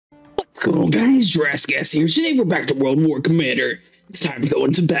Cool guys, Jurassic here. Today we're back to World War Commander. It's time to go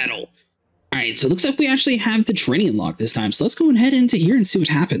into battle. Alright, so it looks like we actually have the training unlocked this time, so let's go ahead into here and see what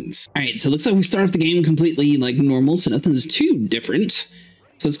happens. Alright, so it looks like we start off the game completely like normal, so nothing's too different.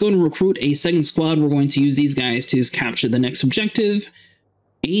 So let's go and recruit a second squad. We're going to use these guys to capture the next objective.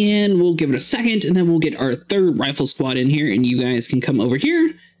 And we'll give it a second, and then we'll get our third rifle squad in here, and you guys can come over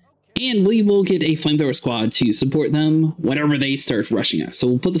here. And we will get a flamethrower squad to support them whenever they start rushing us. So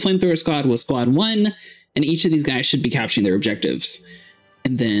we'll put the flamethrower squad with squad 1, and each of these guys should be capturing their objectives.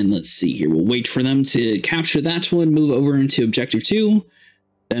 And then let's see here, we'll wait for them to capture that one, move over into objective 2.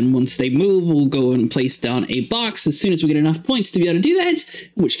 Then once they move, we'll go and place down a box as soon as we get enough points to be able to do that,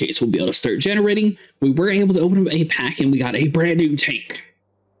 in which case we'll be able to start generating. We were able to open up a pack and we got a brand new tank.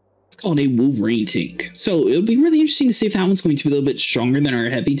 Called a Wolverine tank. So it'll be really interesting to see if that one's going to be a little bit stronger than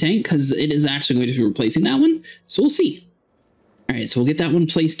our heavy tank, because it is actually going to be replacing that one. So we'll see. All right, so we'll get that one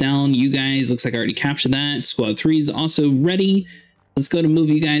placed down. You guys, looks like I already captured that. Squad 3 is also ready. Let's go to move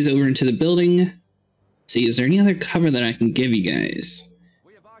you guys over into the building. Let's see, is there any other cover that I can give you guys?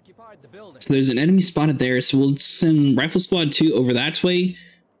 We have occupied the building. So there's an enemy spotted there, so we'll send Rifle Squad 2 over that way.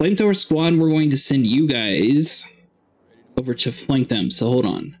 Flamethrower Squad, we're going to send you guys over to flank them. So hold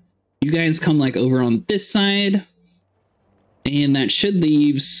on. You guys come like over on this side, and that should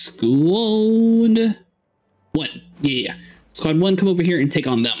leave squad 1. Yeah. Squad 1, come over here and take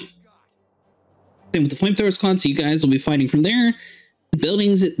on them. Same with the flamethrower squad, so you guys will be fighting from there. The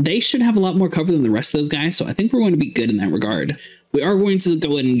buildings, they should have a lot more cover than the rest of those guys, so I think we're going to be good in that regard. We are going to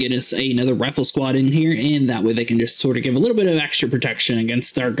go ahead and get us another rifle squad in here, and that way they can just sort of give a little bit of extra protection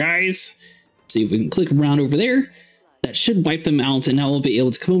against our guys. See if we can click around over there. That should wipe them out, and now we'll be able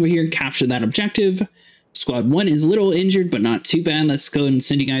to come over here and capture that objective. Squad 1 is a little injured, but not too bad. Let's go and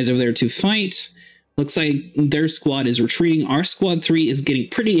send you guys over there to fight. Looks like their squad is retreating. Our squad 3 is getting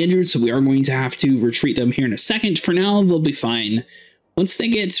pretty injured, so we are going to have to retreat them here in a second. For now, they'll be fine. Once they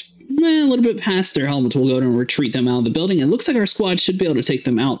get a little bit past their helmet, we'll go and retreat them out of the building. It looks like our squad should be able to take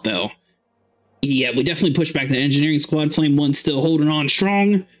them out, though. Yeah, we definitely pushed back the engineering squad. Flame 1 still holding on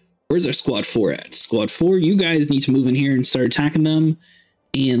strong. Where's our squad 4 at? Squad 4, you guys need to move in here and start attacking them.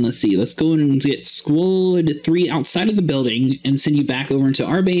 And let's see, let's go and get squad 3 outside of the building and send you back over into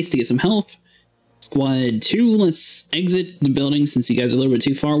our base to get some health. Squad 2, let's exit the building since you guys are a little bit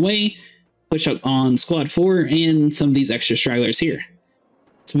too far away. Push up on squad 4 and some of these extra stragglers here.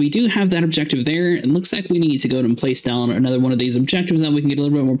 So we do have that objective there. It looks like we need to go and place down another one of these objectives that we can get a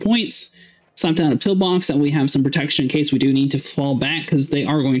little bit more points. Slap down a pillbox that we have some protection in case we do need to fall back, because they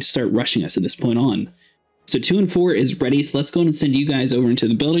are going to start rushing us at this point on. So 2 and 4 is ready, so let's go and send you guys over into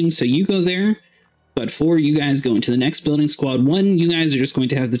the building. So you go there. Squad 4, you guys go into the next building. Squad 1, you guys are just going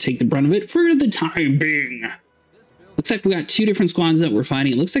to have to take the brunt of it for the time being. Looks like we got 2 different squads that we're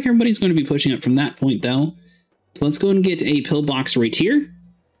fighting. It looks like everybody's going to be pushing up from that point, though. So let's go and get a pillbox right here.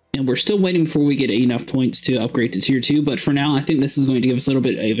 And we're still waiting before we get enough points to upgrade to tier 2. But for now, I think this is going to give us a little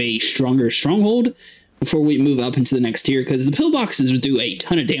bit of a stronger stronghold before we move up into the next tier, because the pillboxes do a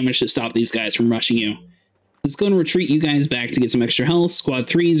ton of damage to stop these guys from rushing you. Let's go and retreat you guys back to get some extra health. Squad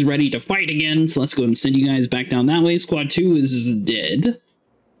 3 is ready to fight again, so let's go and send you guys back down that way. Squad 2 is dead.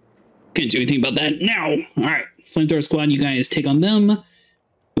 Can't do anything about that now. Alright, flamethrower squad, you guys take on them.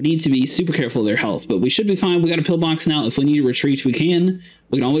 We need to be super careful of their health, but we should be fine. We got a pillbox now. If we need to retreat, we can.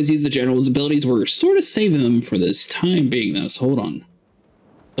 We can always use the general's abilities. We're sort of saving them for this time being, though, so hold on.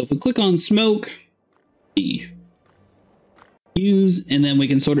 So if we click on smoke, use, and then we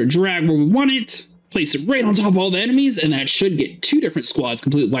can sort of drag where we want it, place it right on top of all the enemies, and that should get 2 different squads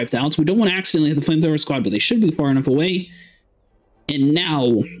completely wiped out. So we don't want to accidentally hit the flamethrower squad, but they should be far enough away. And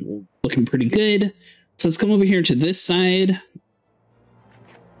now, looking pretty good. So let's come over here to this side.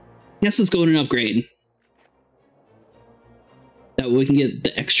 Yes, let's go in and upgrade. That way we can get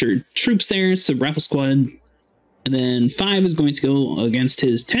the extra troops there. So rifle squad. And then 5 is going to go against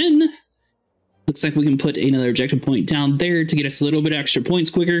his 10. Looks like we can put another objective point down there to get us a little bit extra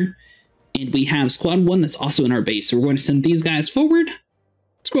points quicker. And we have squad 1 that's also in our base. So we're going to send these guys forward.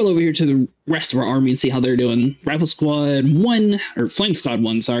 Scroll over here to the rest of our army and see how they're doing. Rifle squad 1, or flame squad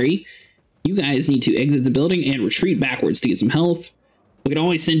 1, sorry. You guys need to exit the building and retreat backwards to get some health. We can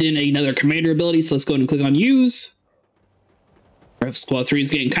always send in another commander ability, so let's go ahead and click on use. Rifle squad 3 is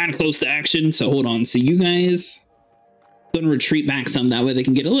getting kind of close to action, so hold on. So you guys going to retreat back some, that way they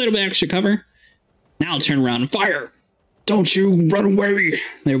can get a little bit extra cover. Now turn around and fire. Don't you run away.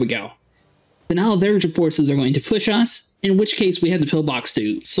 There we go. So now their forces are going to push us, in which case we have the pillbox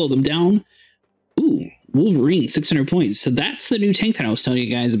to slow them down. Ooh, Wolverine, 600 points. So that's the new tank that I was telling you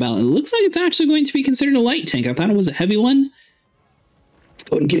guys about. It looks like it's actually going to be considered a light tank. I thought it was a heavy one.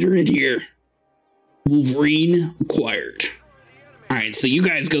 go and get her in here. Wolverine acquired. Alright, so you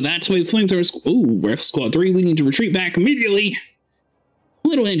guys go that way. Flamethrower squad. Oh, Rifle Squad 3. We need to retreat back immediately. A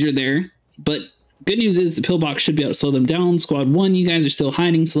little injured there, but good news is the pillbox should be able to slow them down. Squad 1, you guys are still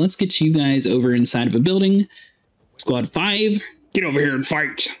hiding, so let's get you guys over inside of a building. Squad 5, get over here and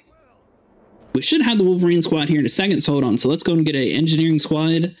fight. We should have the Wolverine squad here in a second, so hold on. So let's go and get an engineering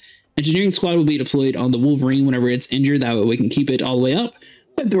squad. Engineering squad will be deployed on the Wolverine whenever it's injured. That way we can keep it all the way up.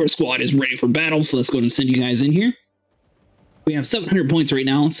 Flamethrower squad is ready for battle, so let's go and send you guys in here. We have 700 points right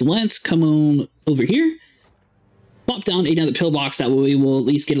now, so let's come on over here. Plop down another pillbox, that way we'll at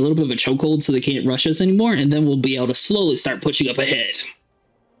least get a little bit of a chokehold so they can't rush us anymore, and then we'll be able to slowly start pushing up ahead.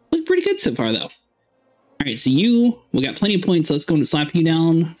 Look pretty good so far, though. Alright, so we got plenty of points, so let's go and slap you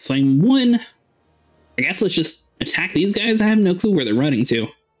down. Flame 1. I guess let's just attack these guys. I have no clue where they're running to.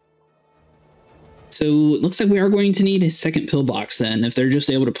 So, it looks like we are going to need a second pillbox then, if they're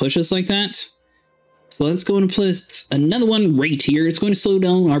just able to push us like that. So let's go and put another one right here. It's going to slow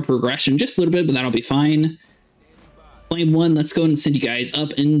down our progression just a little bit, but that'll be fine. Flame 1, let's go and send you guys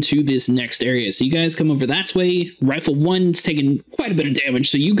up into this next area. So you guys come over that way. Rifle 1's taking quite a bit of damage,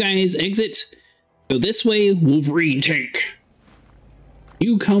 so you guys exit. Go this way, Wolverine tank.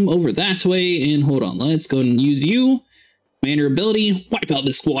 You come over that way, and hold on, let's go and use you. Commander ability, wipe out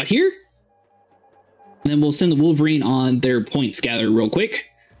this squad here. And then we'll send the Wolverine on their points gather real quick.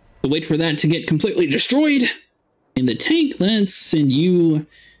 So wait for that to get completely destroyed. In the tank, let's send you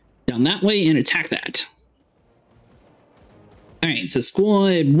down that way and attack that. Alright, so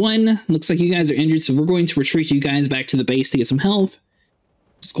squad 1, looks like you guys are injured, so we're going to retreat you guys back to the base to get some health.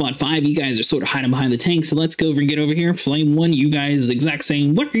 Squad 5, you guys are sort of hiding behind the tank, so let's go over and get over here. Flame 1, you guys the exact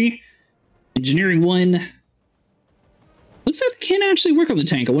same way. Engineering 1. Looks like they can't actually work on the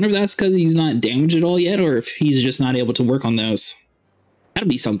tank. I wonder if that's because he's not damaged at all yet, or if he's just not able to work on those. That'd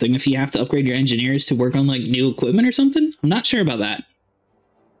be something if you have to upgrade your engineers to work on, like, new equipment or something. I'm not sure about that.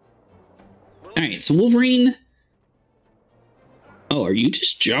 Alright, so Wolverine. Oh, are you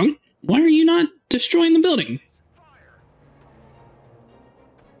just junk? Why are you not destroying the building?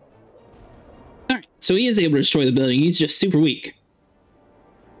 Alright, so he is able to destroy the building. He's just super weak.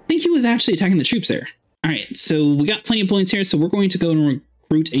 I think he was actually attacking the troops there. Alright, so we got plenty of points here, so we're going to go and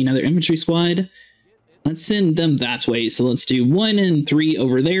recruit another infantry squad. Let's send them that way. So let's do 1 and 3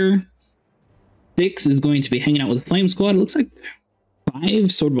 over there. 6 is going to be hanging out with the flame squad. It looks like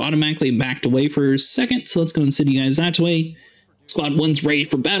 5 sort of automatically backed away for a second. So let's go and send you guys that way. Squad 1's ready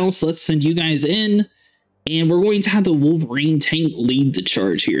for battle. So let's send you guys in. And we're going to have the Wolverine tank lead the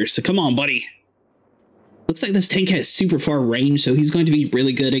charge here. So come on, buddy. Looks like this tank has super far range. So he's going to be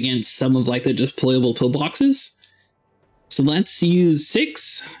really good against some of like the deployable pillboxes. So let's use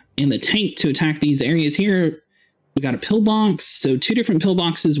 6 in the tank to attack these areas here. We got a pillbox, so 2 different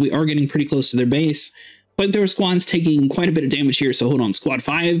pillboxes. We are getting pretty close to their base. Flamethrower squad's taking quite a bit of damage here, so hold on. Squad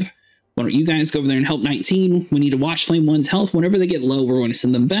 5, why don't you guys go over there and help 19? We need to watch Flame 1's health. Whenever they get low, we're going to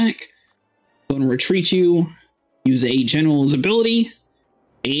send them back. Going to retreat you, use a general's ability,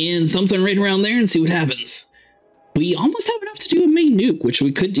 and something right around there and see what happens. We almost have enough to do a main nuke, which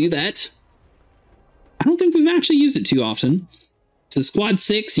we could do that. I don't think we've actually used it too often. So Squad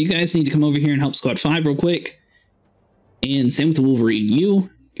 6, you guys need to come over here and help Squad 5 real quick. And same with the Wolverine. You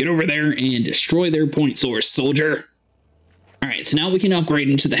get over there and destroy their point source, soldier. Alright, so now we can upgrade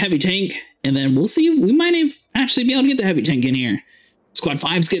into the heavy tank. And then we'll see if we might actually be able to get the heavy tank in here. Squad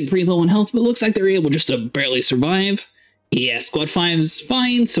 5's getting pretty low on health, but looks like they're able just to barely survive. Yeah, Squad 5's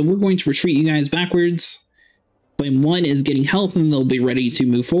fine, so we're going to retreat you guys backwards. Flame 1 is getting health, and they'll be ready to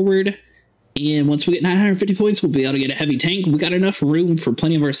move forward. And once we get 950 points, we'll be able to get a heavy tank. We got enough room for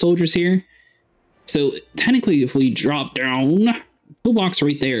plenty of our soldiers here. So technically, if we drop down, pillbox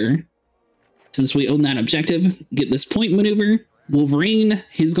right there, since we own that objective, get this point maneuver. Wolverine,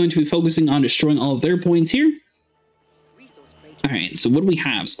 he's going to be focusing on destroying all of their points here. Alright, so what do we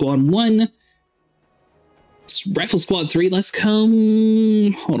have? Squad 1. Rifle Squad 3, let's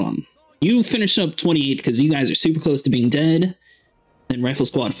come... Hold on. You finish up 28 because you guys are super close to being dead. Then Rifle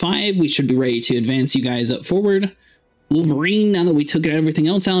Squad 5, we should be ready to advance you guys up forward. Wolverine, now that we took everything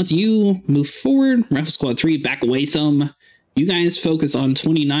else out, you move forward. Rifle Squad 3, back away some. You guys focus on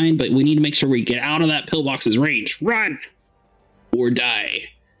 29, but we need to make sure we get out of that pillbox's range. Run! Or die.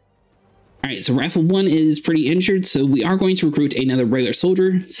 Alright, so Rifle 1 is pretty injured, so we are going to recruit another regular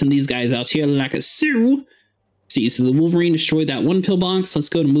soldier. Send these guys out here like a Sioux. See, so the Wolverine destroyed that one pillbox. Let's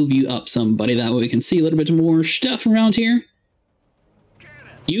go to move you up some, buddy. That way we can see a little bit more stuff around here.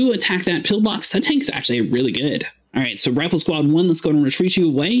 You attack that pillbox. That tank's actually really good. Alright, so Rifle Squad 1, let's go and retreat you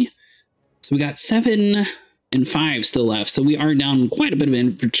away. So we got 7 and 5 still left. So we are down quite a bit of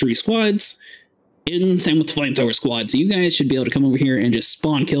infantry squads. And same with the flamethrower squad. So you guys should be able to come over here and just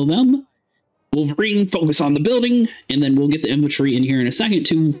spawn kill them. Wolverine, focus on the building, and then we'll get the infantry in here in a second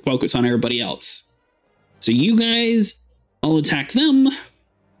to focus on everybody else. So you guys all attack them.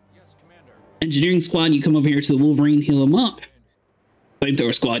 Yes, Commander. Engineering squad, you come over here to the Wolverine, heal them up.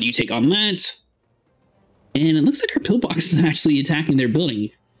 Flamethrower squad, you take on that. And it looks like our pillbox is actually attacking their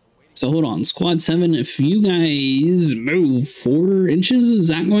building. So hold on, squad 7, if you guys move 4 inches, is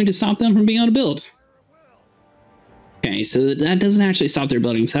that going to stop them from being able to build? Okay, so that doesn't actually stop their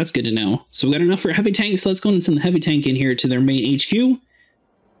building, so that's good to know. So we got enough for heavy tanks. Let's go and send the heavy tank in here to their main HQ.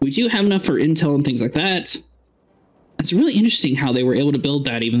 We do have enough for intel and things like that. It's really interesting how they were able to build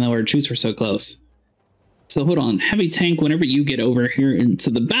that even though our troops were so close. So hold on, heavy tank, whenever you get over here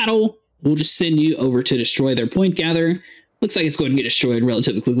into the battle, we'll just send you over to destroy their point gather. Looks like it's going to get destroyed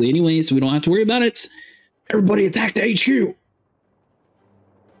relatively quickly anyway, so we don't have to worry about it. Everybody attack the HQ!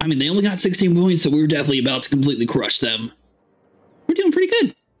 I mean, they only got 16 points, so we were definitely about to completely crush them. We're doing pretty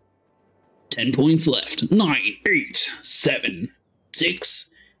good. 10 points left. 9, 8, 7,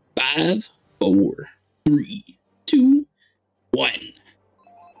 6, 5, 4, 3, 2, 1.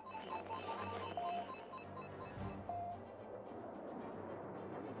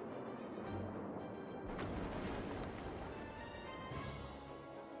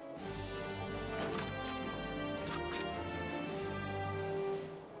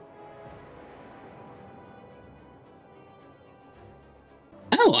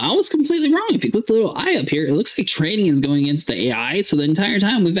 Oh, I was completely wrong. If you click the little eye up here, it looks like training is going against the AI. So the entire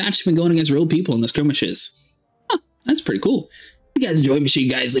time we've actually been going against real people in the skirmishes. Huh, that's pretty cool. If you guys enjoyed, make sure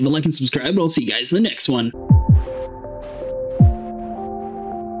you guys leave a like and subscribe. And I'll see you guys in the next one.